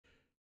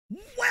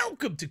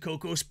Welcome to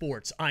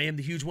KocoSports. I am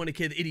the huge one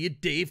kid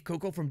idiot Dave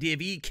Koco from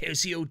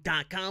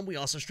KocoSports.com. We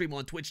also stream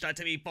on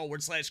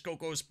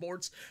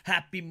twitch.tv/KocoSports.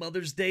 Happy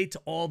Mother's Day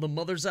to all the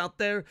mothers out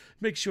there.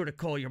 Make sure to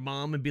call your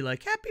mom and be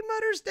like, Happy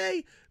Mother's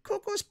Day.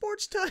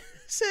 KocoSports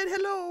said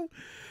hello.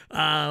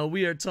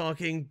 We are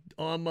talking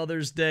on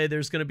Mother's Day.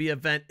 There's going to be an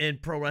event in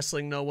Pro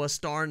Wrestling Noah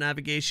Star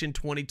Navigation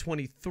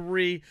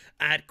 2023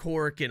 at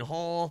Corrigan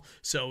Hall,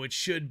 so it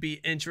should be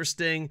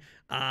interesting.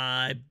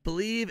 I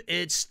believe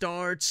it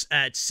starts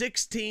at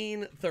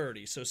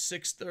 16:30, so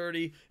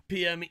 6:30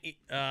 p.m.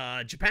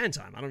 Japan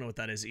time. I don't know what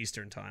that is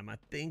Eastern time. I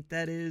think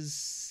that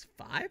is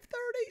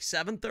 5:30,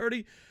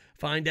 7:30.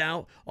 Find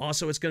out.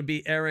 Also, it's going to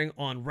be airing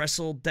on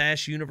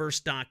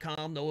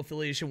wrestle-universe.com. No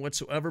affiliation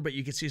whatsoever, but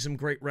you can see some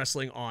great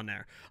wrestling on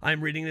there.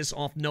 I'm reading this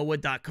off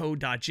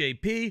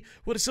noah.co.jp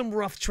with some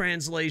rough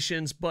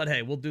translations, but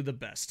hey, we'll do the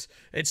best.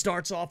 It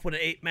starts off with an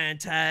 8-man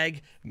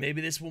tag.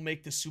 Maybe this will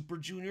make the Super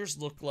Juniors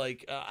look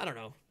like, I don't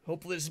know.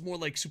 Hopefully this is more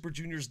like Super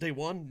Juniors Day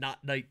 1,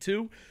 not Night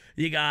 2.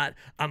 You got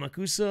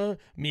Amakusa,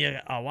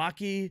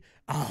 Miyawaki,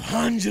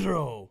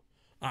 Alejandro,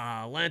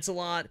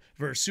 Lancelot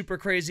versus Super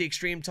Crazy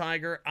Extreme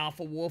Tiger,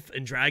 Alpha Wolf,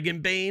 and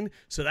Dragon Bane.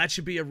 So that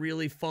should be a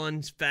really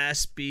fun,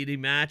 fast, speedy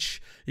match.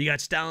 You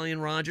got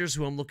Stallion Rogers,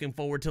 who I'm looking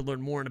forward to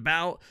learn more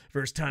about,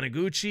 versus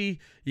Taniguchi.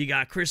 You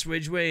got Chris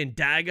Ridgway and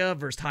Daga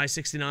versus High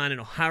 69 and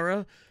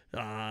O'Hara.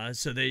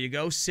 So there you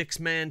go.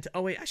 6-man.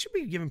 Oh, wait, I should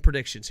be giving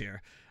predictions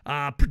here.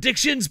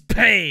 Predictions,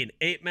 Pain.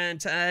 8-man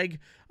tag.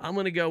 I'm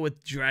going to go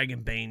with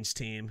Dragon Bane's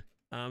team.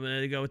 I'm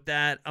going to go with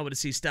that. I want to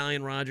see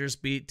Stallion Rogers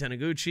beat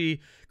Taniguchi,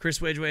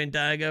 Chris Ridgway and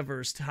Daga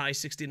versus High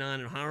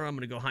 69 and O'Hara. I'm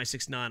going to go High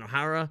 69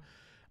 O'Hara.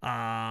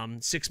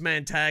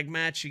 6-man tag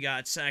match. You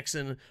got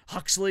Saxon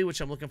Huxley,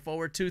 which I'm looking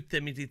forward to.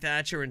 Timothy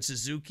Thatcher and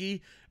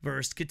Suzuki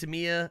versus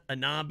Kitamiya,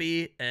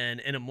 Anabe, and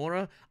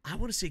Inamura. I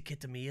want to see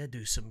Kitamiya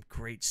do some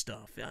great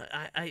stuff.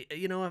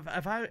 You know,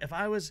 if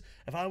I was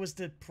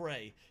to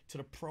pray to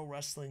the pro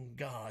wrestling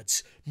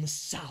gods,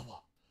 Masawa,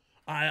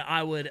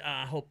 I would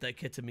hope that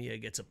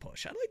Kitamiya gets a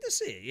push. I'd like to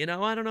see it. You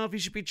know, I don't know if he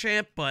should be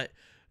champ, but,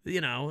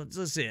 you know,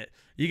 let's see it.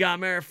 You got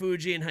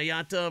Marufuji and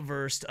Hayata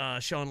versus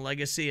Sean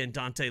Legacy and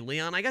Dante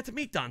Leon. I got to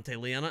meet Dante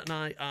Leon,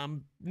 and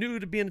I'm new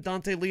to being a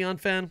Dante Leon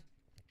fan.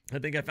 I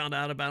think I found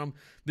out about him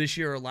this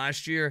year or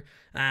last year,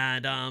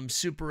 and I'm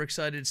super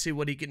excited to see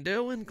what he can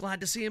do and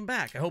glad to see him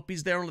back. I hope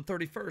he's there on the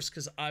 31st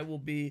because I'll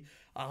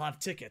have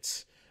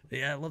tickets.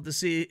 Yeah, I'd love to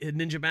see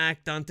Ninja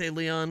Mac, Dante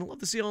Leon. I'd love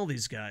to see all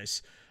these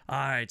guys. All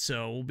right,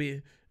 so I'll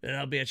be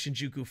at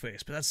Shinjuku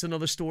Face, but that's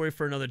another story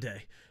for another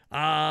day.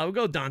 We'll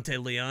go Dante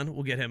Leon.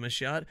 We'll get him a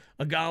shot.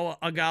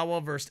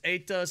 Agawa versus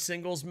Eita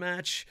singles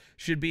match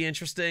should be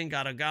interesting.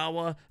 Got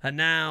Agawa, and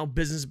now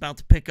business about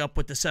to pick up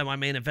with the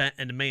semi-main event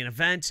and the main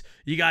event.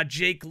 You got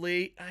Jake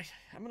Lee.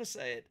 I'm gonna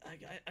say it.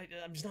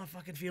 I'm just not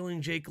fucking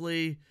feeling Jake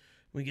Lee.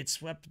 We get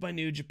swept by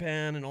New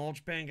Japan, and All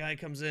Japan guy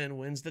comes in,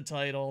 wins the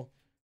title.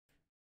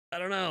 I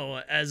don't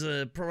know, as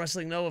a Pro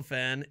Wrestling Noah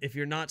fan, if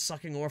you're not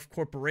sucking off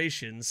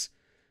corporations,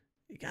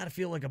 you gotta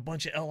feel like a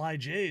bunch of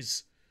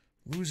LIJs.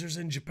 Losers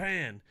in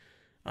Japan.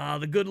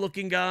 The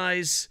good-looking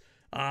guys,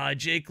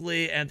 Jake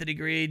Lee, Anthony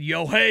Greed,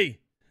 Yohei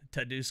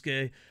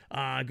Tadusuke,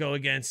 go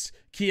against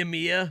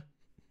Kiyomiya.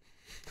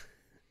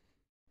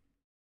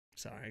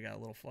 Sorry, I got a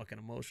little fucking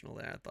emotional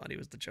there. I thought he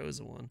was the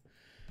chosen one.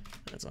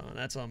 That's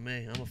on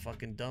me. I'm a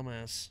fucking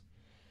dumbass.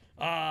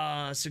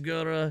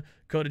 Segura,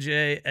 Kota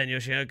J, and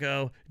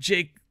Yoshihiko.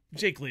 Jake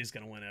Lee is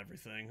going to win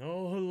everything.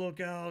 Oh, look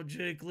out.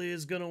 Jake Lee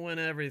is going to win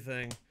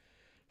everything.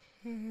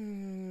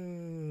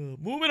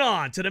 Moving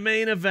on to the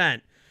main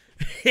event.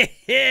 Go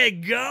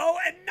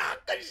and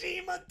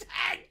Nakajima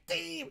tag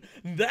team.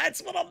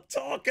 That's what I'm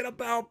talking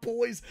about,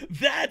 boys.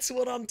 That's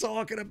what I'm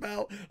talking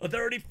about.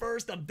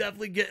 31st, I'm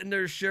definitely getting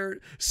their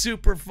shirt.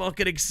 Super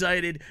fucking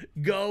excited.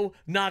 Go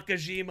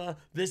Nakajima.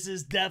 This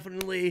is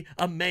definitely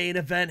a main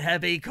event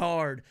heavy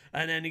card.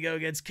 And then you go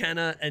against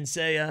Kenna and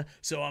Seiya.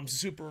 So I'm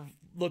super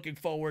looking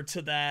forward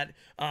to that.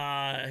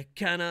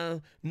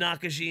 Kenna,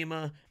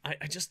 Nakajima.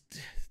 I just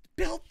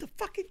build the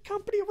fucking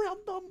company around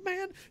them,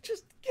 man.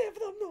 Just give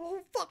them the whole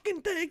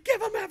fucking thing.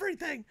 Give them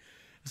everything.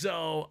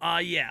 So,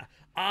 yeah.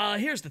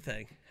 Here's the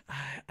thing.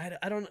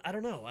 I don't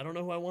know. I don't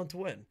know who I want to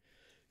win.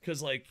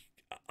 Because, like,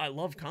 I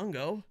love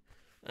Kongo,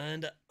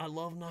 and I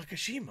love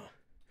Nakashima.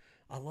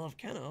 I love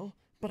Keno,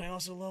 but I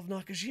also love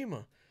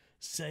Nakajima.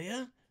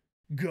 Seiya?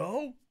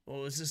 Go?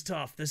 Oh, this is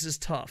tough. This is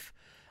tough.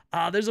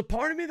 There's a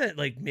part of me that,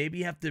 like, maybe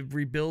you have to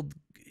rebuild,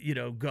 you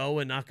know, Go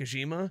and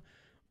Nakajima,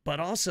 but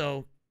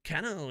also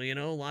Keno, you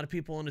know, a lot of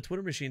people on the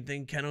Twitter machine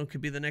think Keno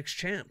could be the next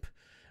champ.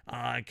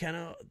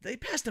 Keno, they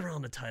passed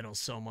around the titles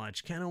so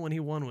much. Keno, when he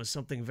won, was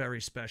something very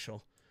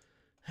special.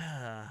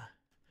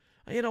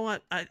 You know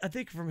what? I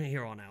think from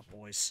here on out,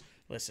 boys,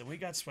 listen, we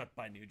got swept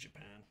by New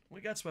Japan.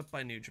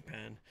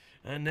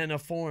 And then a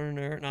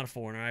foreigner, not a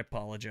foreigner, I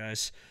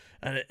apologize,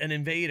 an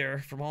invader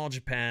from All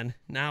Japan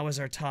now is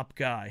our top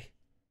guy.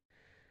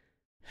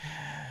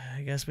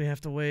 I guess we have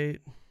to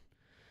wait.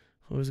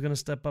 Who's going to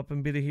step up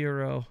and be the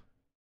hero?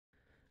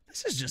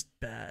 This is just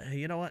bad.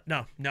 You know what?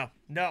 No.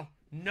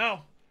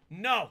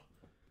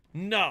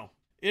 No.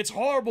 It's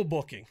horrible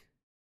booking.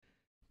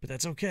 But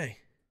that's okay.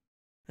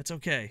 That's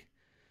okay.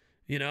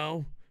 You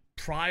know,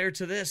 prior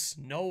to this,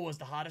 Noah was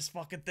the hottest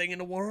fucking thing in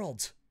the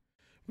world.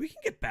 We can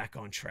get back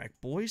on track,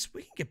 boys.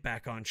 We can get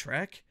back on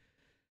track.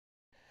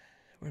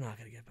 We're not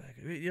going to get back.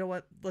 You know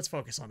what? Let's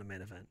focus on the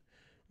main event.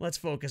 Let's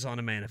focus on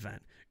the main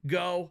event.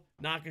 Go,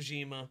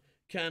 Nakajima,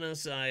 Kena,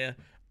 Saya.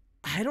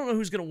 I don't know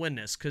who's going to win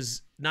this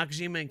because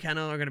Nakajima and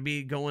Kena are going to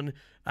be going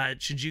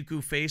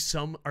Shinjuku Face.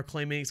 Some are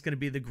claiming it's going to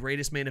be the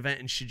greatest main event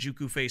in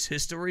Shinjuku Face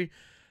history.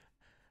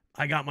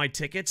 I got my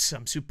tickets.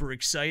 I'm super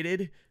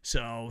excited.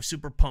 So,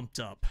 super pumped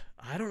up.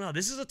 I don't know.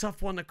 This is a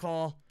tough one to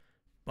call,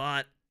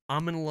 but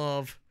I'm in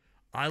love.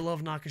 I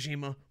love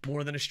Nakajima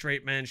more than a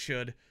straight man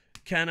should.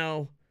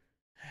 Keno,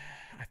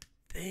 I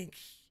think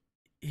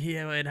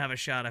he might have a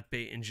shot at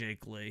beating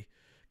Jake Lee.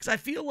 Because I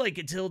feel like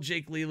until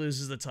Jake Lee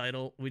loses the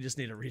title, we just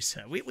need a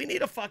reset. We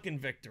need a fucking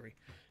victory.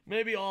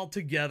 Maybe all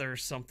together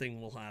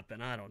something will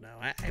happen. I don't know.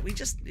 We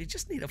just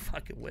need a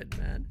fucking win,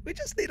 man. We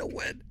just need a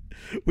win.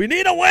 We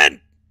need a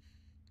win.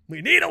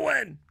 We need a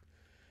win.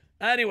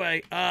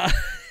 Anyway,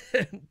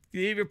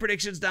 leave your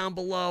predictions down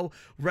below.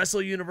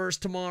 Wrestle Universe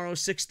tomorrow,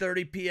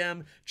 6:30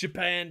 p.m.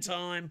 Japan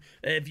time.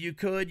 If you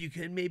could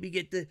maybe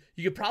get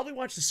you could probably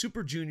watch the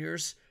Super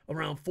Juniors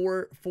around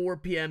 4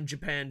 p.m.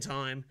 Japan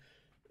time.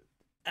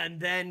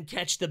 And then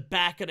catch the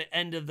back of the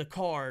end of the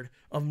card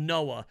of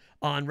Noah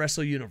on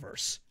Wrestle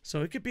Universe.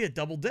 So it could be a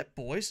double dip,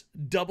 boys.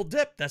 Double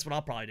dip. That's what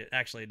I'll probably do.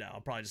 Actually, no.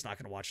 I'm probably just not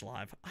going to watch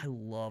live. I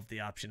love the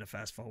option to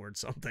fast forward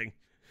something.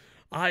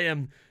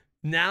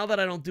 Now that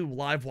I don't do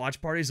live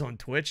watch parties on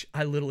Twitch,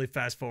 I literally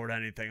fast forward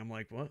anything. I'm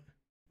like, what?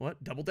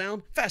 What? Double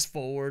down? Fast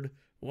forward.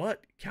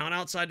 What? Count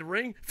outside the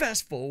ring?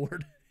 Fast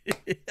forward.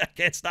 I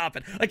can't stop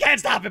it. I can't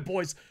stop it,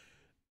 boys.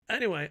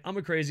 Anyway, I'm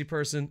a crazy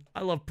person.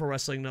 I love pro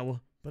wrestling,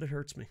 Noah, but it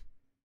hurts me.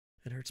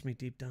 It hurts me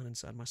deep down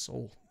inside my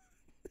soul.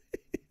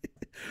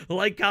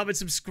 Like, comment,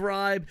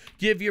 subscribe,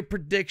 give your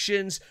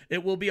predictions.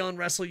 It will be on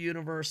Wrestle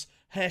Universe.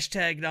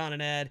 Hashtag not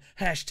an ad.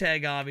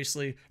 Hashtag,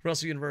 obviously,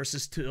 Wrestle Universe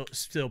is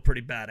still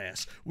pretty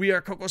badass. We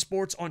are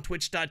KocoSports on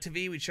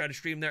Twitch.tv. We try to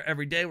stream there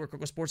every day. We're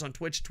KocoSports on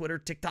Twitch, Twitter,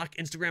 TikTok,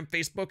 Instagram,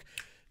 Facebook.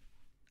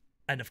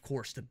 And, of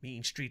course, the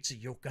mean streets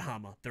of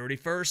Yokohama.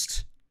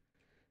 31st.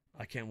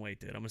 I can't wait,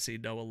 dude. I'm going to see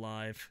Noah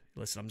live.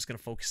 Listen, I'm just going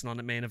to focus on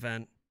the main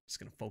event. Just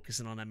going to focus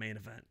in on that main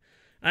event.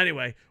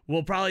 Anyway,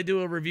 we'll probably do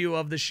a review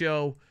of the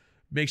show.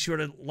 Make sure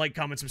to like,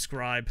 comment,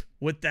 subscribe.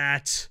 With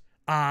that,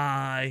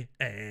 I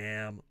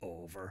am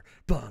over.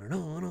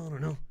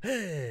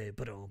 Hey,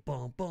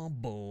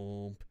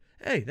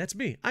 hey, that's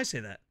me. I say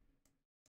that.